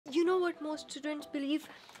what most students believe?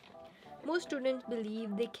 Most students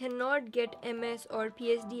believe they cannot get MS or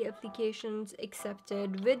PhD applications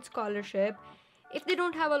accepted with scholarship if they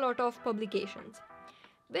don't have a lot of publications,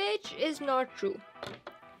 which is not true.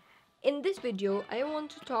 In this video, I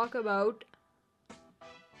want to talk about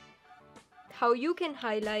how you can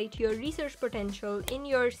highlight your research potential in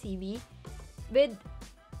your CV with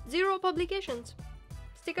 0 publications.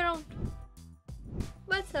 Stick around.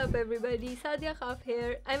 What's up everybody, Sadia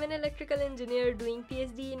here. I'm an electrical engineer doing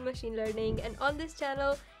PhD in machine learning, and on this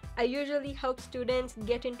channel, I usually help students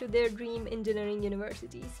get into their dream engineering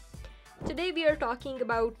universities. Today we are talking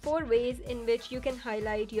about 4 ways in which you can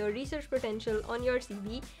highlight your research potential on your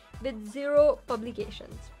CV with 0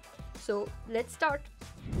 publications. So let's start.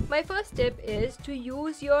 My first tip is to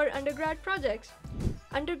use your undergrad projects.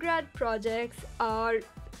 Undergrad projects are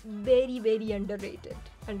very underrated.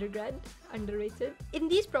 Underrated. In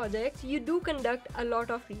these projects, you do conduct a lot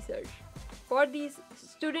of research. For these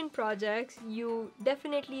student projects, you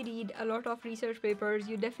definitely read a lot of research papers.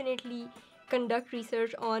 You definitely conduct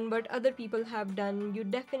research on what other people have done. You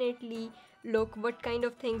definitely look what kind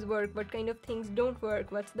of things work, what kind of things don't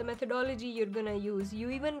work, what's the methodology you're gonna use. You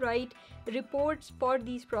even write reports for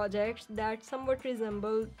these projects that somewhat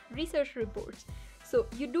resemble research reports. So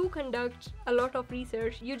you do conduct a lot of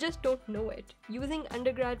research, you just don't know it. Using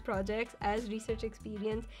undergrad projects as research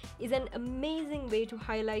experience is an amazing way to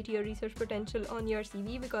highlight your research potential on your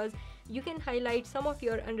CV, because you can highlight some of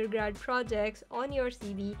your undergrad projects on your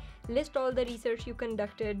CV, list all the research you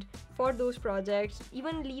conducted for those projects,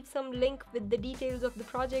 even leave some link with the details of the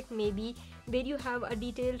project, maybe where you have a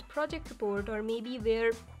detailed project report, or maybe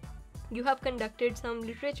where you have conducted some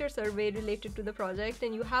literature survey related to the project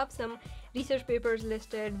and you have some research papers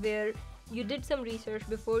listed where you did some research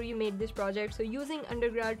before you made this project. So using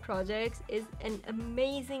undergrad projects is an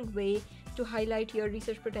amazing way to highlight your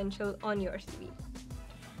research potential on your CV.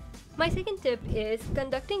 My second tip is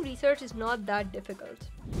conducting research is not that difficult.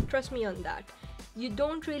 Trust me on that. You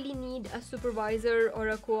don't really need a supervisor or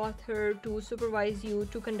a co-author to supervise you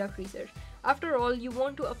to conduct research. After all, you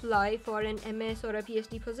want to apply for an MS or a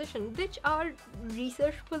PhD position, which are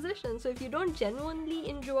research positions. So if you don't genuinely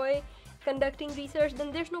enjoy conducting research,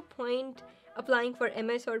 then there's no point applying for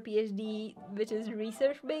MS or PhD, which is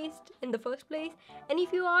research based in the first place. And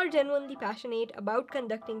if you are genuinely passionate about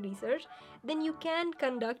conducting research, then you can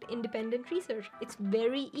conduct independent research. It's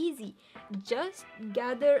very easy. Just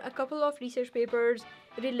gather a couple of research papers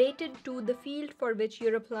related to the field for which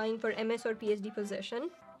you're applying for MS or PhD position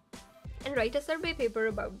and write a survey paper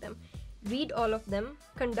about them. Read all of them,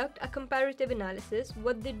 conduct a comparative analysis.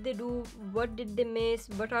 What did they do? What did they miss?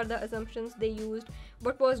 What are the assumptions they used?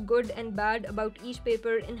 What was good and bad about each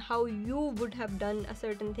paper, and how you would have done a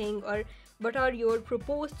certain thing, or what are your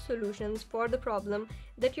proposed solutions for the problem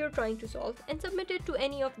that you're trying to solve, and submit it to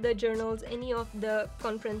any of the journals, any of the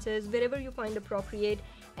conferences, wherever you find appropriate.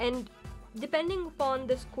 And depending upon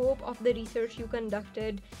the scope of the research you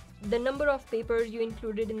conducted, the number of papers you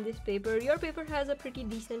included in this paper, your paper has a pretty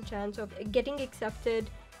decent chance of getting accepted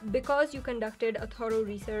because you conducted a thorough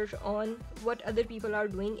research on what other people are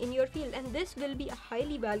doing in your field. And this will be a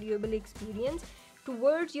highly valuable experience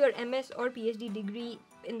towards your MS or PhD degree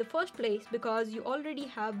in the first place, because you already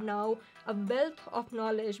have now a wealth of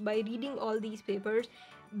knowledge by reading all these papers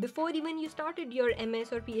before even you started your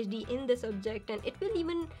MS or PhD in the subject, and it will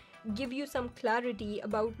even give you some clarity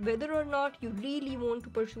about whether or not you really want to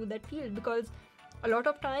pursue that field. Because a lot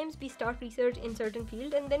of times we start research in certain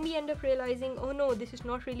field and then we end up realizing, oh no, this is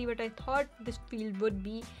not really what I thought this field would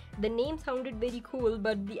be. The name sounded very cool,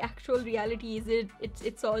 but the actual reality is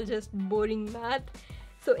it's all just boring math.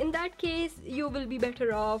 So in that case, you will be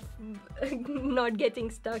better off not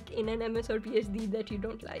getting stuck in an MS or PhD that you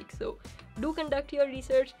don't like. So do conduct your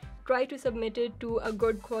research, try to submit it to a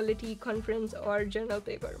good quality conference or journal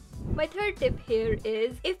paper. My third tip here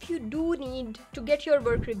is, if you do need to get your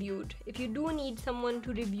work reviewed, if you do need someone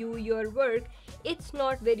to review your work, it's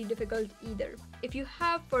not very difficult either. If you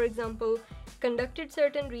have, for example, conducted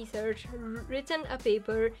certain research, written a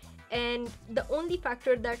paper, and the only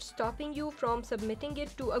factor that's stopping you from submitting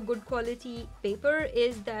it to a good quality paper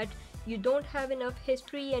is that you don't have enough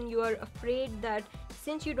history and you are afraid that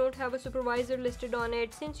since you don't have a supervisor listed on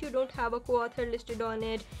it, since you don't have a co-author listed on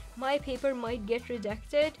it, my paper might get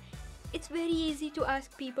rejected, it's very easy to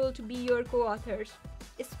ask people to be your co-authors,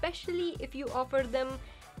 especially if you offer them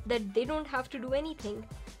that they don't have to do anything.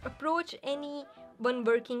 Approach anyone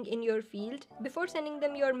working in your field. Before sending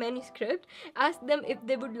them your manuscript, ask them if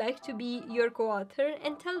they would like to be your co-author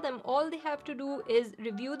and tell them all they have to do is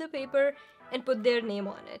review the paper, and put their name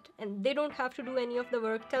on it. And they don't have to do any of the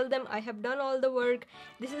work. Tell them, I have done all the work.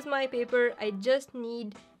 This is my paper. I just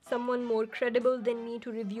need someone more credible than me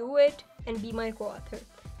to review it and be my co-author.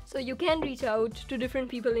 So you can reach out to different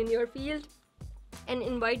people in your field and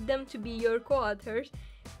invite them to be your co-authors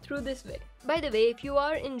through this way. By the way, if you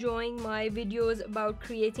are enjoying my videos about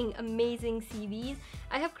creating amazing CVs,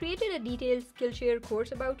 I have created a detailed Skillshare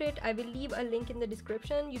course about it. I will leave a link in the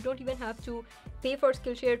description. You don't even have to pay for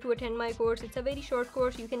Skillshare to attend my course. It's a very short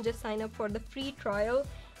course. You can just sign up for the free trial.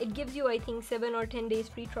 It gives you, I think, 7 or 10 days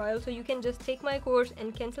free trial. So you can just take my course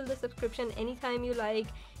and cancel the subscription anytime you like.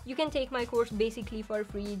 You can take my course basically for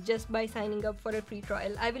free just by signing up for a free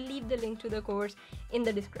trial. I will leave the link to the course in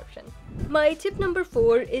the description. My tip number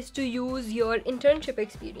 4 is to use your internship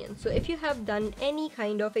experience. So if you have done any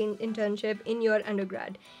kind of an internship in your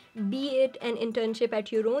undergrad, be it an internship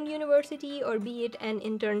at your own university or be it an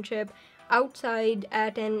internship outside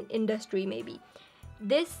at an industry maybe,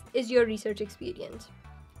 this is your research experience.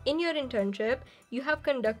 In your internship, you have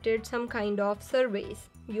conducted some kind of surveys,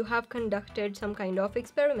 you have conducted some kind of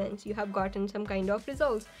experiments, you have gotten some kind of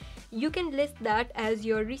results. You can list that as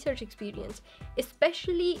your research experience,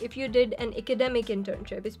 especially if you did an academic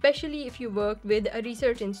internship, especially if you worked with a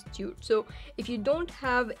research institute. So if you don't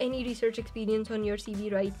have any research experience on your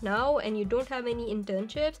CV right now and you don't have any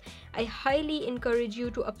internships, I highly encourage you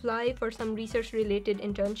to apply for some research related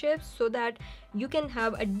internships so that you can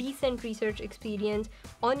have a decent research experience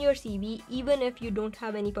on your CV even if you don't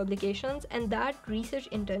have any publications, and that research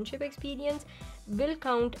internship experience will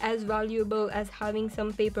count as valuable as having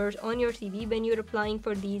some papers on your CV when you're applying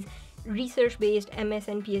for these research-based MS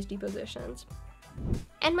and PhD positions.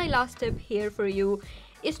 And my last tip here for you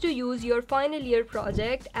is to use your final year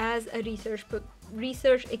project as a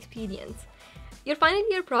research experience. Your final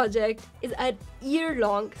year project is a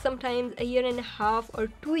year-long, sometimes a year and a half or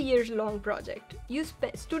 2 years long project.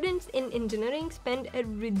 Students in engineering spend a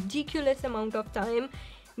ridiculous amount of time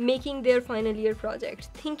making their final year projects,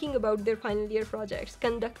 thinking about their final year projects,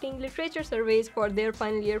 conducting literature surveys for their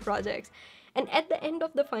final year projects. And at the end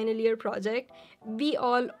of the final year project, we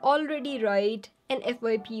all already write an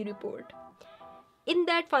FYP report. In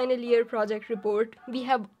that final year project report, we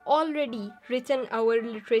have already written our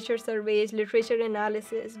literature surveys, literature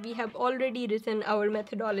analysis, we have already written our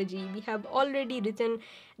methodology, we have already written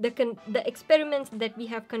the experiments that we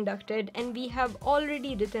have conducted, and we have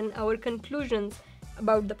already written our conclusions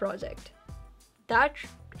about the project. That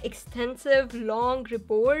extensive, long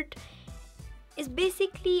report is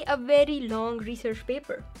basically a very long research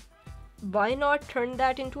paper. Why not turn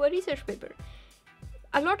that into a research paper?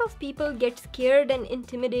 A lot of people get scared and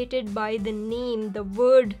intimidated by the name, the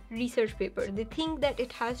word research paper. They think that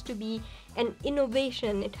it has to be an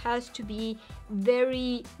innovation, it has to be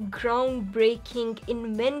very groundbreaking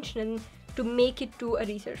invention to make it to a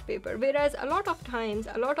research paper. Whereas a lot of times,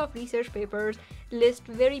 a lot of research papers list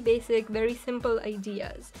very basic, very simple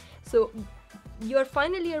ideas. So your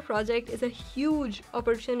final year project is a huge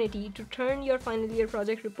opportunity to turn your final year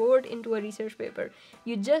project report into a research paper.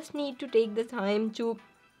 You just need to take the time to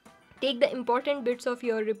take the important bits of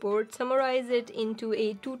your report, summarize it into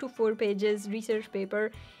a 2 to 4 pages research paper,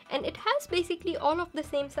 and it has basically all of the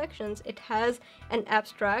same sections. It has an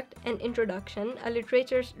abstract, an introduction, a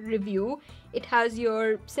literature review, it has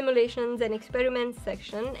your simulations and experiments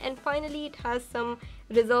section, and finally it has some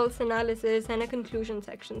results analysis and a conclusion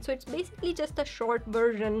section. So it's basically just a short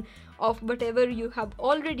version of whatever you have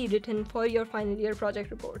already written for your final year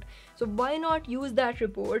project report. So why not use that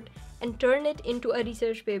report and turn it into a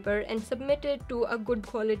research paper and submit it to a good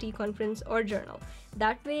quality conference or journal.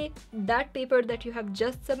 That way, that paper that you have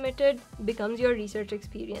just submitted becomes your research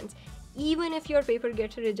experience. Even if your paper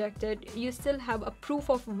gets rejected, you still have a proof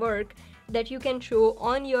of work that you can show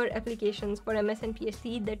on your applications for MS and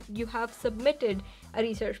PhD that you have submitted a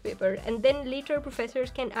research paper, and then later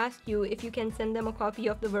professors can ask you if you can send them a copy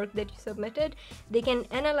of the work that you submitted. They can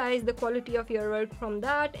analyze the quality of your work from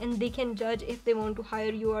that, and they can judge if they want to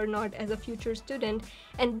hire you or not as a future student.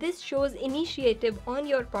 And this shows initiative on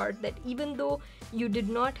your part that even though you did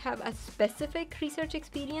not have a specific research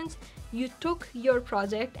experience, you took your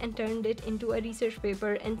project and turned it into a research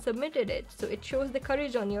paper and submitted it. So it shows the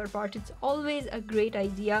courage on your part. It's always a great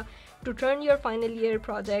idea to turn your final year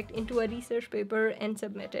project into a research paper and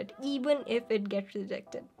submit it, even if it gets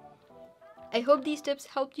rejected. I hope these tips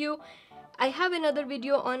helped you. I have another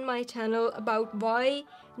video on my channel about why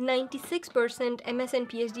 96% MS and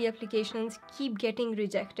PhD applications keep getting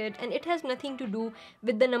rejected, and it has nothing to do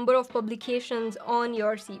with the number of publications on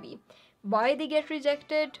your CV. Why they get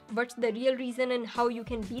rejected, what's the real reason, and how you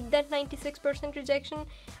can beat that 96% rejection,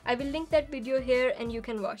 I will link that video here and you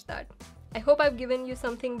can watch that. I hope I've given you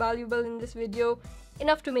something valuable in this video,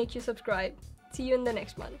 enough to make you subscribe. See you in the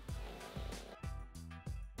next one.